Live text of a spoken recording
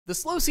The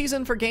slow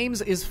season for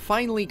games is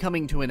finally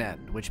coming to an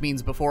end, which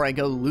means before I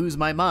go lose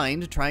my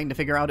mind trying to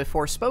figure out if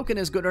Forspoken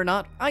is good or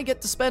not, I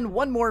get to spend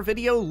one more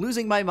video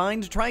losing my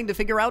mind trying to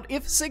figure out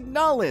if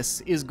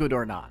Signalis is good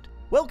or not.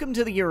 Welcome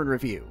to the Year in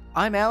Review.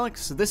 I'm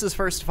Alex, this is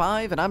First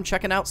 5, and I'm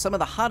checking out some of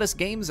the hottest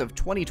games of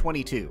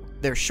 2022.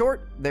 They're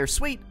short, they're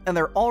sweet, and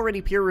they're already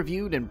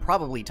peer-reviewed and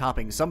probably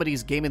topping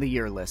somebody's Game of the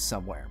Year list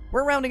somewhere.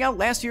 We're rounding out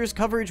last year's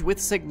coverage with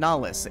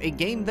Signalis, a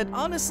game that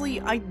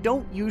honestly I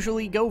don't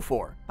usually go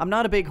for. I'm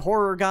not a big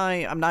horror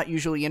guy, I'm not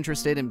usually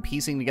interested in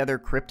piecing together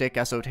cryptic,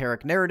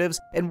 esoteric narratives,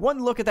 and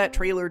one look at that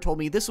trailer told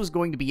me this was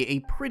going to be a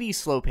pretty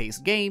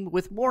slow-paced game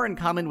with more in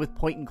common with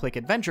point-and-click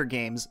adventure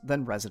games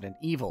than Resident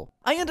Evil.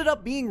 I ended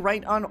up being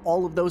right on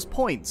all of those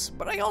points,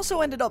 but I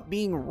also ended up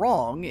being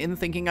wrong in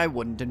thinking I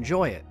wouldn't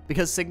enjoy it,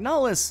 because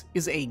Signalis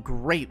is a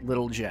great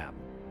little gem.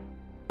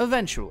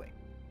 Eventually.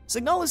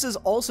 Signalis is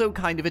also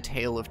kind of a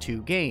tale of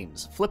two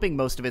games, flipping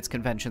most of its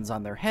conventions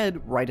on their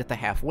head right at the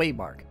halfway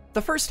mark.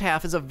 The first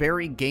half is a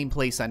very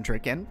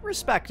gameplay-centric and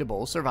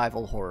respectable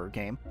survival horror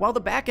game, while the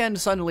back end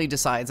suddenly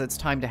decides it's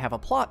time to have a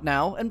plot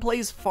now and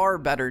plays far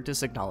better to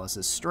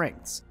Signalis'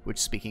 strengths. Which,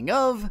 speaking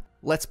of,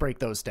 let's break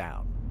those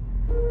down.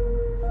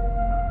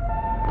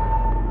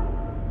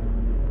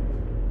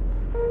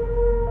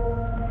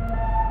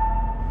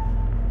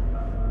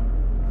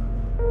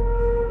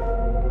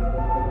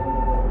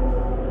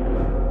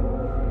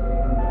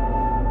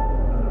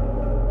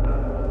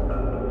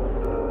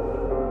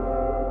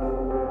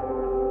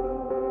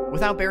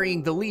 Without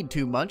burying the lead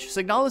too much,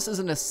 Signalis is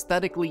an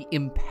aesthetically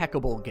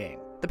impeccable game.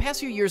 The past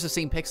few years have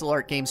seen pixel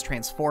art games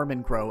transform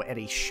and grow at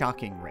a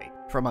shocking rate.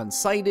 From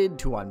Unsighted,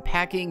 to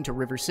Unpacking, to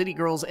River City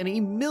Girls, and a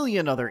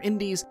million other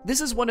indies, this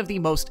is one of the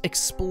most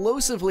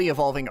explosively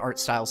evolving art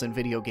styles in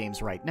video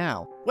games right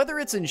now. Whether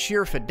it's in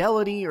sheer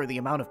fidelity or the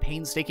amount of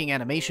painstaking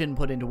animation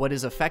put into what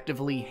is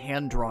effectively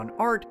hand-drawn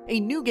art, a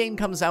new game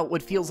comes out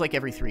what feels like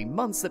every 3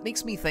 months that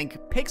makes me think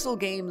pixel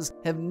games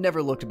have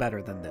never looked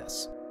better than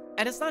this.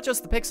 And it's not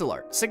just the pixel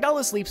art.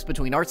 Signalis leaps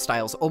between art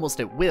styles almost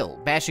at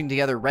will, bashing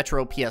together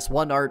retro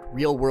PS1 art,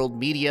 real-world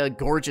media,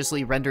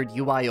 gorgeously rendered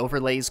UI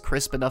overlays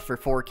crisp enough for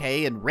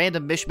 4K, and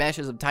random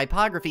mishmashes of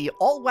typography,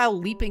 all while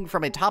leaping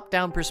from a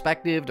top-down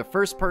perspective to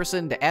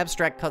first-person to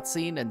abstract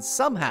cutscene, and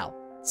somehow,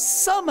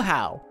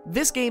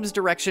 this game's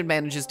direction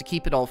manages to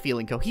keep it all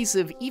feeling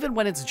cohesive even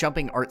when it's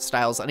jumping art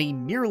styles on a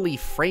nearly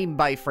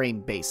frame-by-frame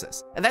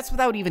basis. And that's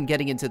without even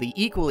getting into the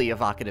equally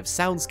evocative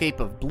soundscape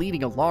of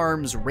bleeding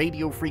alarms,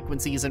 radio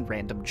frequencies, and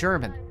random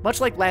German.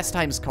 Much like last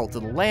time's Cult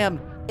of the Lamb,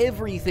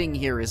 everything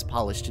here is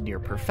polished to near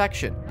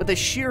perfection, but the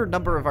sheer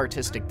number of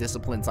artistic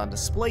disciplines on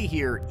display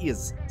here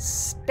is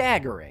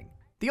staggering.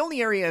 The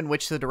only area in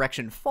which the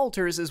direction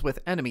falters is with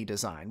enemy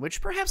design, which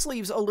perhaps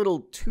leaves a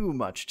little too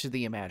much to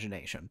the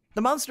imagination.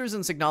 The monsters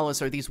in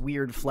Signalis are these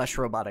weird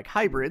flesh-robotic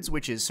hybrids,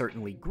 which is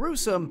certainly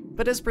gruesome,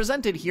 but as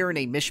presented here in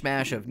a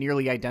mishmash of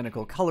nearly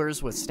identical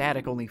colors with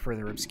static only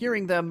further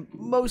obscuring them,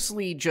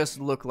 mostly just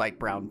look like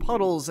brown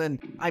puddles, and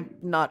I'm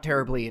not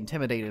terribly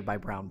intimidated by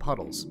brown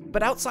puddles.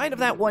 But outside of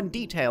that one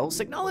detail,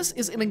 Signalis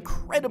is an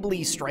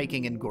incredibly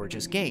striking and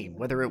gorgeous game,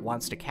 whether it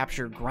wants to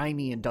capture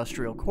grimy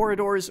industrial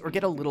corridors or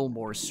get a little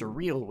more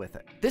surreal with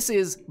it. This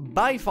is,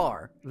 by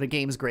far, the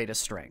game's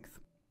greatest strength.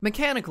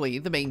 Mechanically,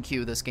 the main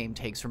cue this game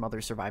takes from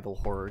other survival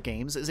horror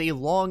games is a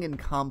long and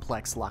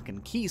complex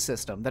lock-and-key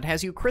system that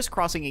has you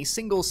crisscrossing a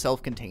single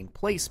self-contained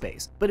play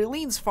space, but it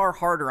leans far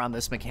harder on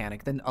this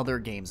mechanic than other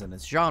games in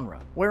its genre.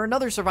 Where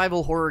another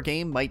survival horror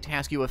game might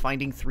task you with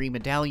finding 3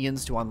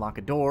 medallions to unlock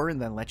a door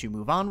and then let you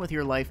move on with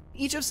your life,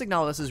 each of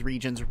Signalis'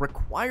 regions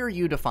require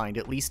you to find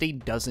at least a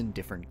dozen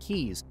different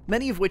keys,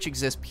 many of which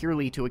exist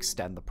purely to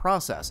extend the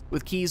process,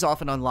 with keys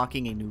often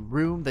unlocking a new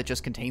room that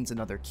just contains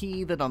another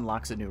key that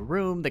unlocks a new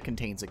room that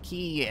contains a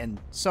key,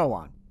 and so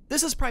on.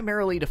 This is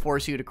primarily to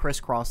force you to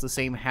crisscross the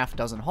same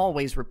half-dozen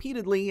hallways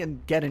repeatedly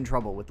and get in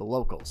trouble with the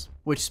locals.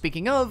 Which,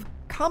 speaking of,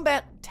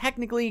 combat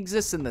technically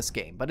exists in this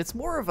game, but it's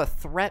more of a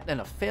threat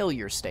and a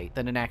failure state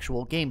than an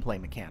actual gameplay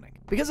mechanic.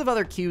 Because of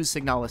other cues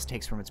Signalis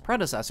takes from its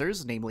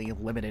predecessors, namely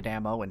limited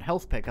ammo and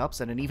health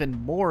pickups and an even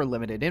more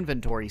limited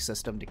inventory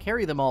system to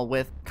carry them all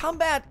with,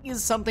 combat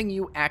is something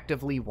you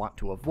actively want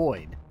to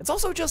avoid. It's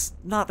also just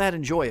not that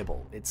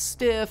enjoyable. It's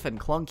stiff and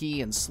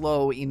clunky and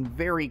slow in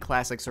very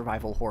classic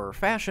survival horror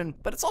fashion,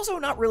 but it's also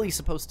not really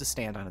supposed to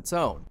stand on its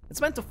own.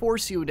 It's meant to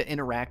force you to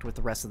interact with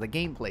the rest of the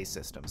gameplay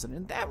systems, and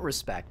in that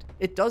respect,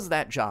 it does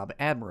that job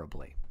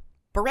admirably.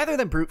 But rather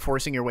than brute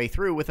forcing your way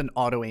through with an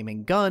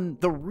auto-aiming gun,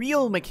 the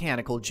real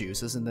mechanical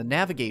juice is in the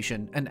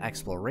navigation and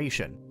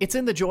exploration. It's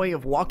in the joy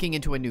of walking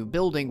into a new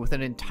building with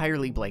an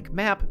entirely blank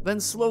map, then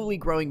slowly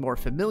growing more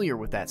familiar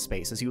with that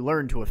space as you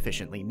learn to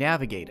efficiently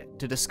navigate it,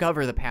 to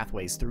discover the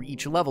pathways through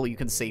each level you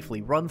can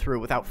safely run through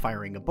without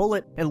firing a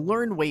bullet, and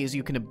learn ways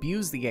you can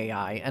abuse the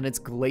AI and its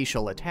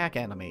glacial attack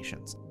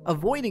animations.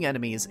 Avoiding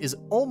enemies is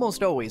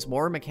almost always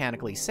more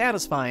mechanically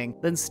satisfying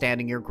than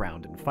standing your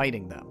ground and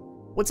fighting them.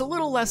 What's a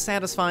little less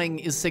satisfying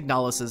is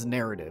Signalis'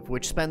 narrative,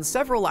 which spends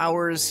several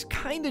hours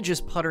kinda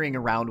just puttering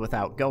around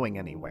without going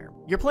anywhere.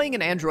 You're playing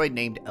an android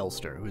named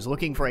Elster, who's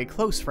looking for a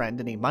close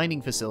friend in a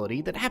mining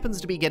facility that happens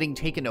to be getting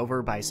taken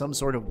over by some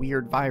sort of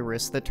weird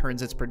virus that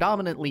turns its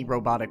predominantly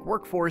robotic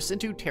workforce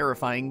into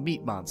terrifying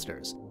meat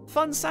monsters.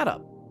 Fun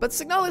setup, but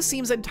Signalis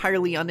seems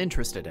entirely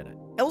uninterested in it.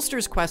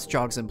 Elster's quest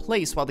jogs in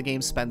place while the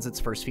game spends its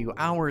first few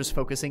hours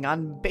focusing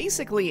on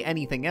basically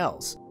anything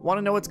else. Want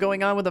to know what's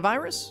going on with the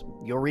virus?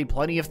 You'll read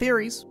plenty of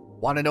theories.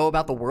 Want to know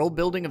about the world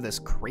building of this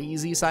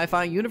crazy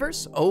sci-fi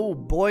universe? Oh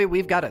boy,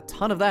 we've got a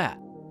ton of that.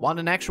 Want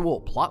an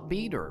actual plot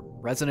beat or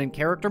resonant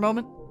character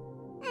moment?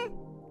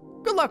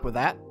 Good luck with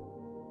that.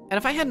 And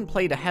if I hadn't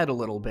played ahead a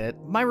little bit,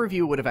 my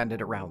review would have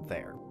ended around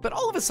there. But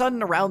all of a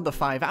sudden, around the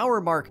 5-hour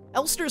mark,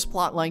 Elster's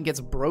plotline gets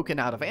broken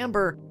out of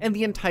amber, and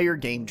the entire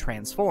game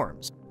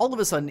transforms. All of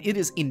a sudden, it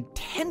is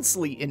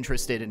intensely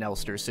interested in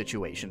Elster's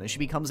situation as she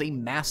becomes a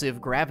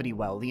massive gravity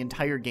well the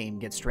entire game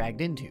gets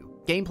dragged into.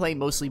 Gameplay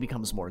mostly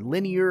becomes more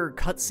linear,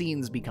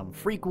 cutscenes become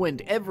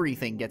frequent,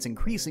 everything gets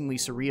increasingly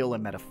surreal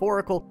and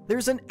metaphorical.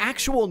 There's an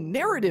actual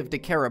narrative to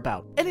care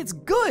about, and it's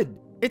good!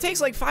 It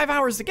takes like 5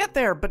 hours to get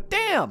there, but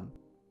damn!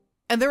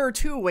 And there are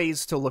two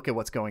ways to look at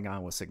what's going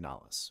on with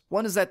Signalis.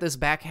 One is that this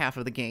back half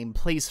of the game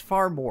plays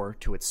far more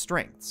to its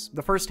strengths.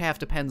 The first half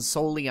depends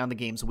solely on the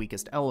game's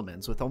weakest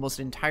elements, with almost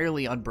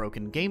entirely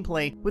unbroken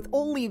gameplay, with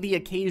only the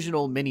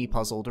occasional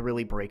mini-puzzle to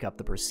really break up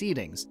the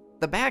proceedings.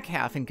 The back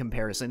half, in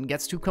comparison,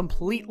 gets to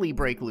completely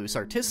break loose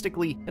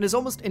artistically and is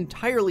almost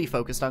entirely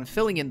focused on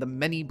filling in the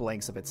many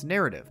blanks of its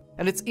narrative.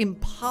 And it's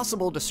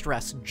impossible to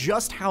stress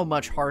just how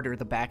much harder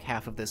the back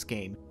half of this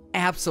game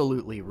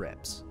absolutely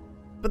rips.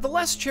 But the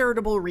less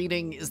charitable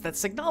reading is that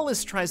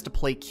Signalis tries to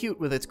play cute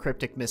with its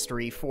cryptic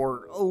mystery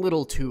for a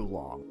little too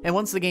long. And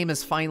once the game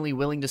is finally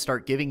willing to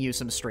start giving you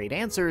some straight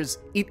answers,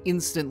 it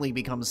instantly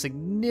becomes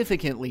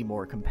significantly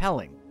more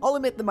compelling. I'll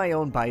admit that my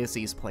own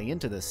biases play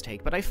into this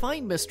take, but I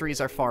find mysteries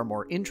are far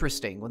more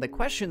interesting when the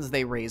questions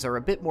they raise are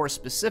a bit more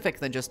specific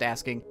than just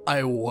asking,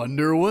 "I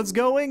wonder what's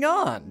going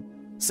on?"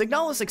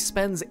 Signalis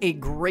expends a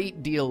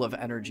great deal of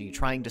energy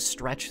trying to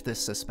stretch this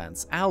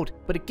suspense out,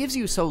 but it gives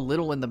you so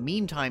little in the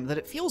meantime that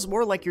it feels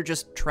more like you're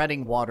just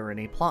treading water in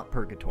a plot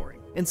purgatory.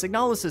 In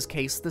Signalis'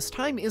 case, this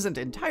time isn't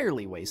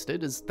entirely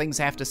wasted, as things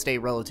have to stay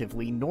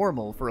relatively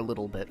normal for a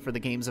little bit for the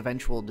game's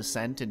eventual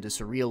descent into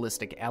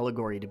surrealistic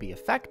allegory to be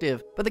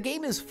effective, but the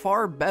game is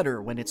far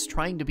better when it's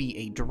trying to be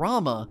a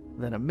drama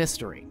than a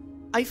mystery.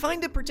 I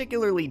find it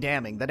particularly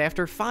damning that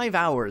after 5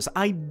 hours,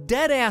 I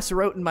deadass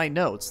wrote in my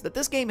notes that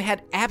this game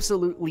had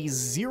absolutely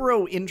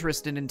zero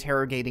interest in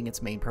interrogating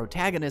its main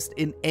protagonist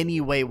in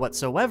any way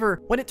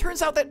whatsoever, when it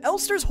turns out that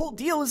Elster's whole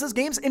deal is this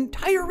game's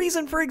entire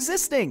reason for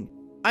existing.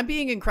 I'm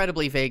being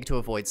incredibly vague to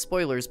avoid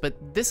spoilers,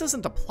 but this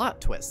isn't a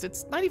plot twist.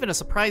 It's not even a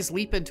surprise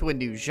leap into a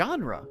new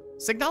genre.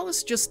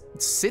 Signalis just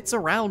sits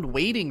around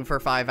waiting for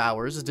 5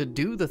 hours to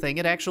do the thing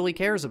it actually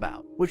cares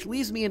about, which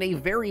leaves me in a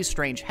very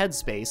strange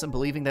headspace and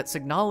believing that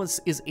Signalis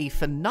is a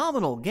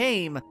phenomenal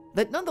game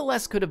that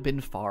nonetheless could have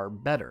been far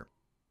better.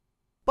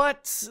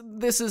 But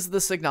this is the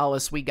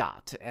Signalis we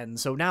got, and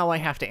so now I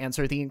have to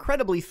answer the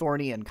incredibly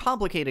thorny and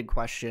complicated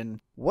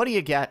question, what do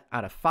you get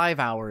out of 5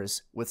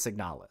 hours with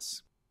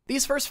Signalis?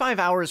 These first 5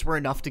 hours were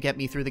enough to get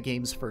me through the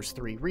game's first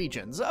 3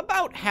 regions,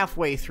 about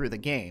halfway through the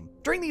game.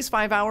 During these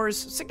 5 hours,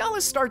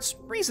 Signalis starts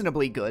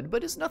reasonably good,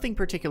 but is nothing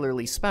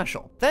particularly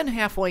special. Then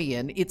halfway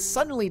in, it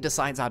suddenly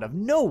decides out of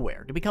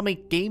nowhere to become a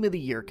Game of the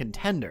Year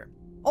contender.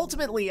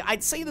 Ultimately,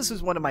 I'd say this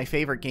is one of my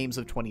favorite games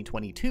of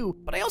 2022,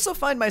 but I also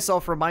find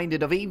myself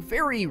reminded of a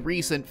very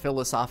recent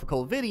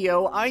philosophical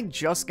video I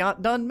just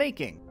got done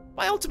making.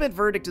 My ultimate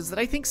verdict is that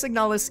I think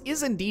Signalis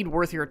is indeed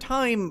worth your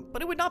time,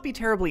 but it would not be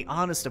terribly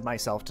honest of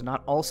myself to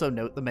not also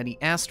note the many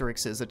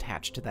asterisks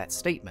attached to that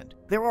statement.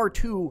 There are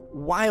 2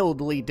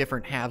 wildly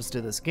different halves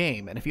to this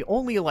game, and if you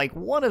only like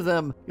one of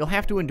them, you'll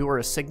have to endure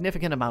a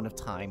significant amount of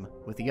time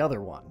with the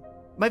other one.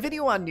 My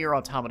video on Nier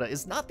Automata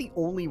is not the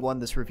only one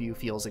this review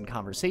feels in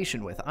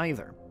conversation with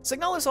either.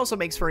 Signalis also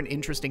makes for an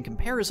interesting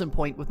comparison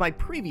point with my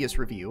previous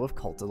review of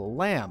Cult of the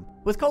Lamb.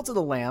 With Cult of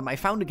the Lamb, I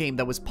found a game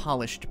that was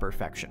polished to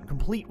perfection,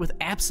 complete with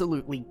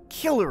absolutely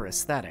killer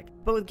aesthetic,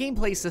 but with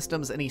gameplay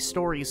systems and a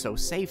story so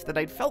safe that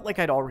I'd felt like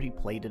I'd already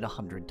played it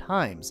 100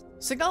 times.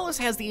 Signalis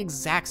has the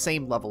exact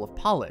same level of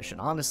polish,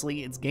 and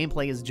honestly, its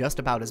gameplay is just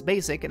about as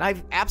basic, and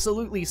I've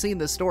absolutely seen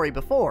this story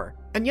before.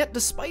 And yet,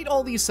 despite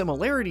all these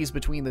similarities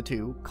between the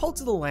two, Cult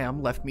of the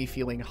Lamb left me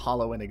feeling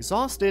hollow and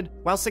exhausted,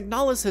 while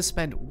Signalis has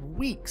spent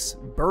weeks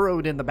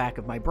burrowed in the back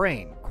of my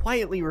brain,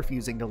 quietly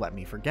refusing to let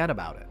me forget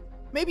about it.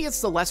 Maybe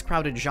it's the less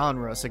crowded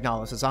genre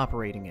Signalis is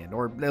operating in,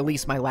 or at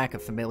least my lack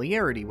of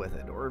familiarity with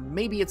it, or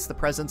maybe it's the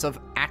presence of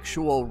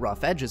actual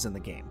rough edges in the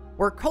game.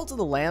 Where Cult of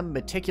the Lamb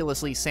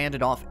meticulously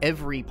sanded off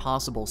every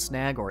possible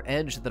snag or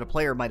edge that a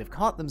player might have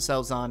caught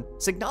themselves on,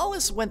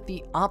 Signalis went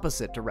the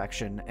opposite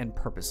direction and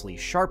purposely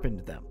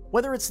sharpened them.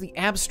 Whether it's the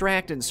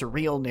abstract and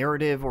surreal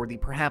narrative or the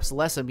perhaps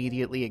less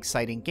immediately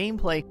exciting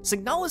gameplay,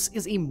 Signalis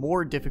is a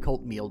more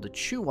difficult meal to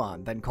chew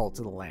on than Cult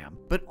of the Lamb,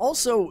 but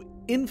also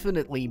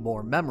infinitely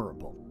more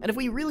memorable. And if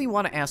we really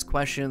want to ask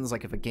questions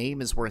like if a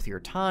game is worth your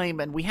time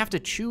and we have to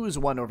choose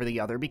one over the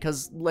other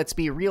because, let's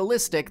be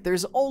realistic,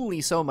 there's only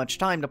so much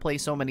time to play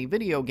so many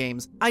video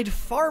games, I'd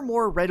far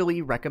more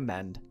readily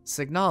recommend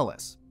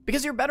Signalis.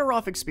 Because you're better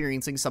off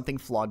experiencing something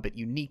flawed but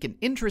unique and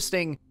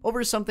interesting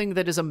over something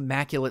that is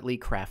immaculately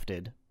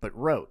crafted but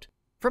rote.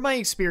 From my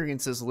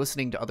experiences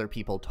listening to other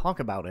people talk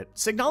about it,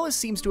 Signalis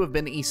seems to have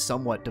been a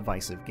somewhat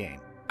divisive game.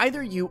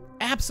 Either you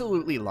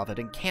absolutely love it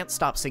and can't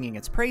stop singing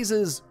its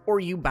praises, or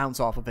you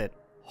bounce off of it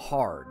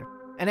hard.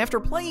 And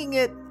after playing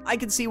it, I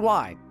can see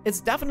why.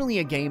 It's definitely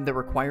a game that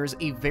requires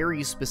a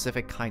very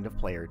specific kind of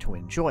player to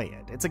enjoy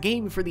it. It's a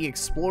game for the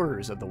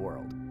explorers of the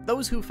world.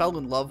 Those who fell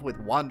in love with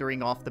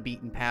wandering off the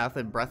beaten path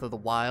in Breath of the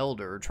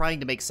Wild, or trying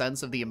to make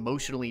sense of the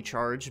emotionally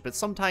charged but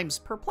sometimes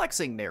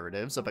perplexing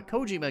narratives of a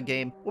Kojima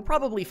game, will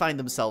probably find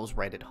themselves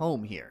right at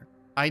home here.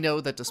 I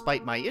know that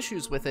despite my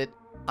issues with it,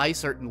 I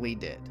certainly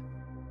did.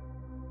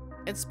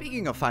 And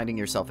speaking of finding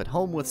yourself at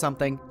home with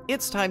something,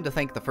 it's time to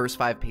thank the first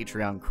 5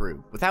 Patreon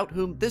crew, without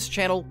whom this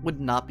channel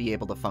would not be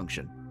able to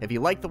function. If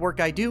you like the work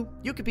I do,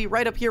 you could be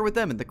right up here with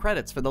them in the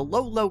credits for the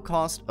low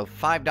cost of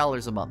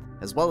 $5 a month,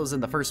 as well as in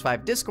the first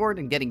 5 Discord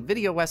and getting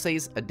video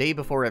essays a day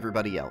before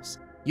everybody else.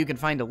 You can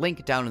find a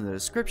link down in the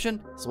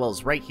description, as well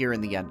as right here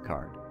in the end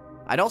card.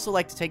 I'd also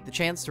like to take the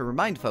chance to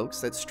remind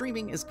folks that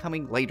streaming is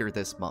coming later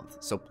this month,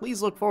 so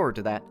please look forward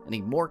to that and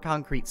a more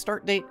concrete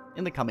start date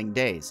in the coming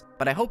days.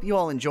 But I hope you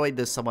all enjoyed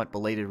this somewhat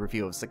belated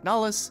review of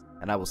Signalis,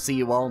 and I will see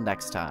you all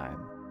next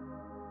time.